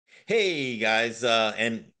Hey guys,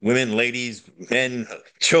 and women, ladies, men,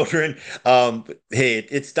 children. Hey,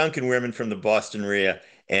 it's Duncan Wehrman from the Boston REIA,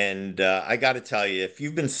 and I got to tell you, if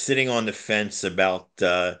you've been sitting on the fence about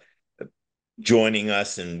joining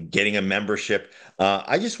us and getting a membership,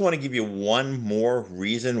 I just want to give you one more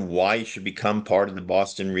reason why you should become part of the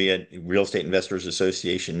Boston REIA Real Estate Investors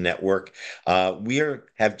Association network.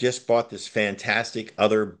 Have just bought this fantastic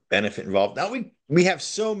other benefit involved. Now we have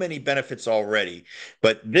so many benefits already,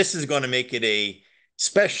 but this is going to make it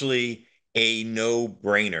especially a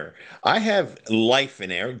no-brainer. I have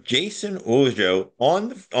Lifeonaire, Jason Ojo, on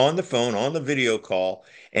the phone, on the video call,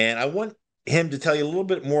 and I want him to tell you a little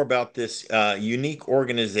bit more about this unique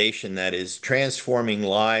organization that is transforming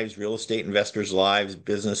lives, real estate investors' lives,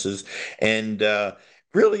 businesses, and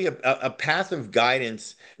really a path of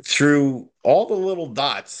guidance through all the little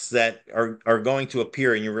dots that are going to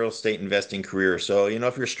appear in your real estate investing career. So,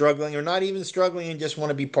 if you're struggling or not even struggling and just want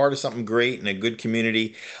to be part of something great in a good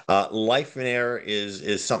community, Life and Air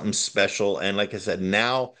is something special. And like I said,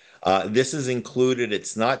 now this is included.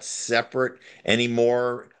 It's not separate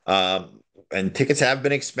anymore. And tickets have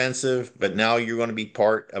been expensive, but now you're going to be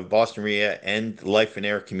part of Boston REIA and Life and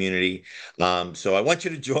Air community. So I want you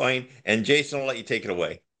to join, and Jason, I'll let you take it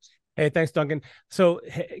away. Hey, thanks, Duncan. So,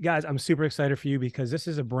 hey, guys, I'm super excited for you because this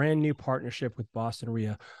is a brand new partnership with Boston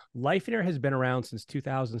REIA. Lifeonaire has been around since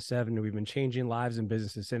 2007, and we've been changing lives and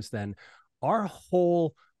businesses since then. Our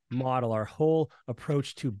whole model, our whole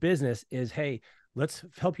approach to business is, hey, let's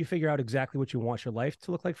help you figure out exactly what you want your life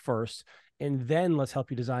to look like first. And then let's help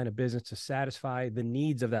you design a business to satisfy the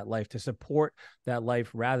needs of that life, to support that life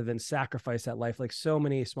rather than sacrifice that life, like so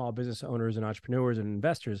many small business owners and entrepreneurs and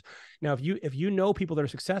investors. Now, if you know people that are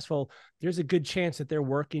successful, there's a good chance that they're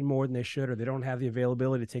working more than they should, or they don't have the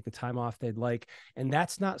availability to take the time off they'd like. And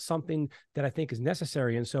that's not something that I think is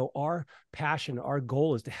necessary. And so our passion, our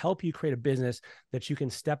goal is to help you create a business that you can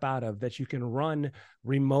step out of, that you can run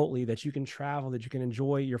remotely, that you can travel, that you can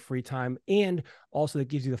enjoy your free time, and also that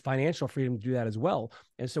gives you the financial freedom to do that as well.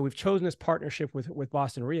 And so we've chosen this partnership with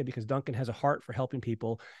Boston REIA because Duncan has a heart for helping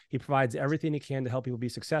people. He provides everything he can to help people be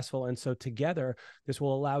successful. And so together, this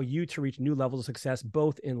will allow you to reach new levels of success,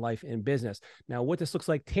 both in life and business. Now, what this looks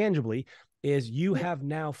like tangibly is you have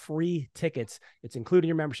now free tickets. It's including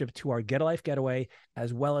your membership to our Get a Life Getaway,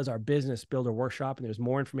 as well as our Business Builder Workshop. And there's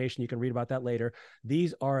more information. You can read about that later.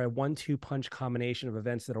 These are a 1-2 punch combination of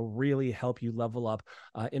events that'll really help you level up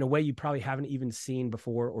in a way you probably haven't even seen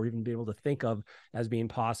before or even been able to think of as being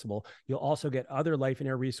possible. You'll also get other Life and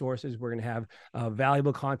Air resources. We're going to have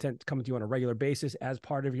valuable content coming to you on a regular basis as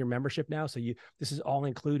part of your membership now. So this is all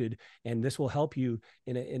included, and this will help you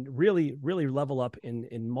in really level up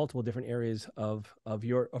in multiple different areas of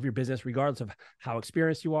your business, regardless of how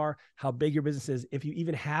experienced you are, how big your business is. If you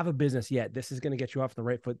even have a business yet, this is going to get you off the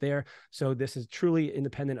right foot there. So this is truly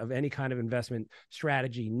independent of any kind of investment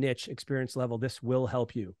strategy, niche, experience level. This will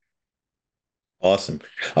help you. Awesome.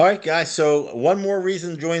 All right, guys. So one more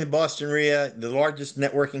reason to join the Boston REIA, the largest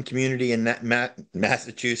networking community in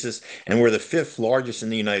Massachusetts, and we're the fifth largest in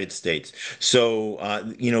the United States. So,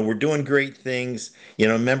 we're doing great things.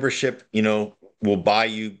 Membership, will buy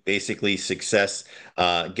you basically success,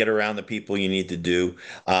 get around the people you need to do.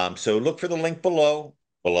 So look for the link below,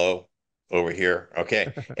 over here.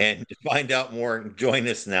 Okay. And to find out more, join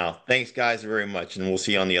us now. Thanks, guys, very much. And we'll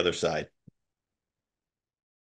see you on the other side.